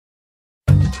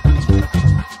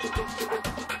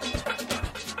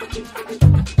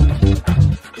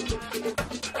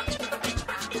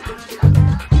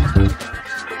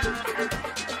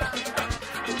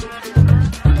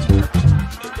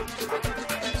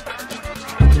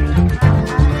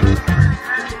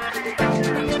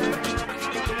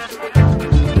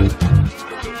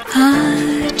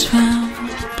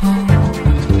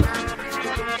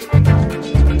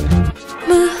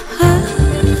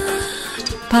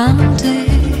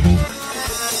bounded,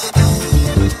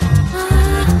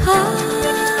 my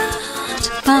heart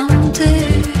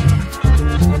bounded.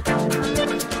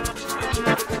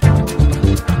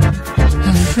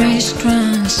 A fresh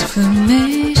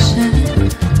transformation,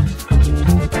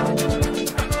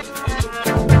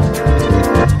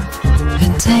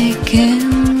 and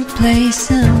taking place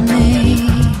in me.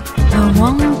 I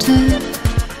wonder,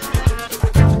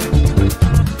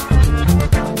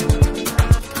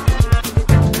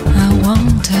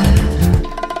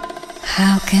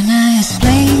 how can I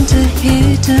explain to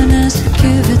hidden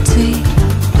insecurity?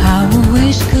 How a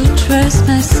wish could trust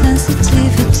my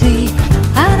sensitivity.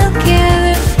 I don't care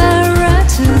if I ride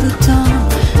to the dawn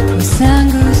with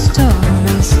angry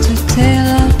stories to tell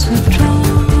or to draw.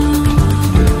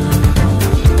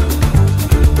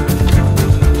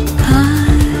 I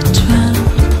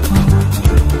tremble,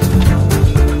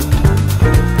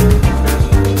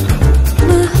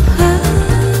 my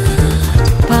heart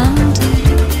bounded.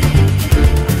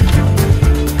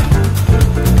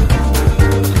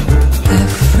 A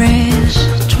fresh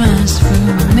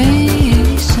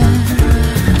transformation,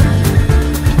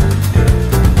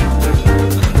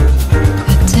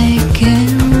 taking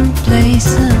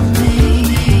place in me.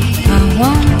 I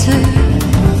wonder,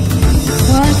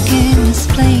 what can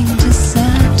explain the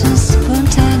sudden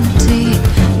spontaneity?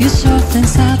 You sort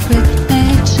things out with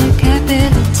magic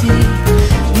ability.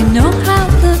 You know how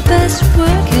the best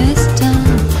work is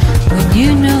done when you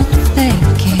know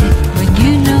thinking, when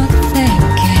you know thinking.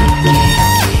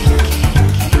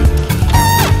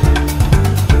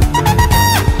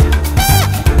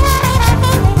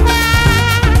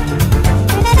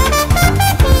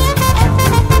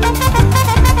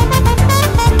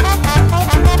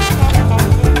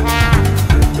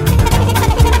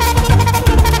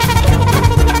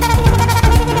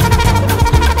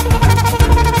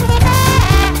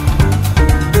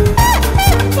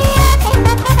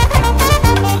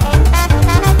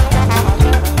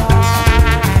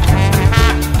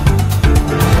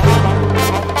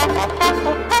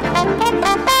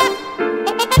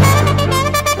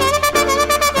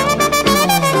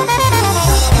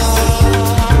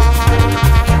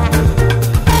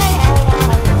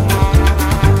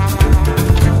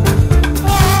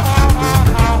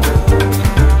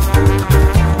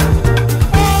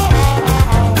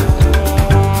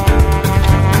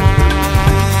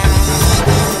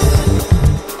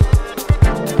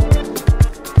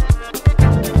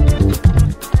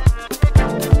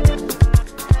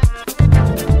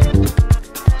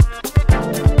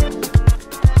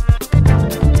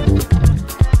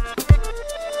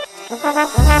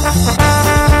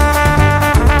 Thank you.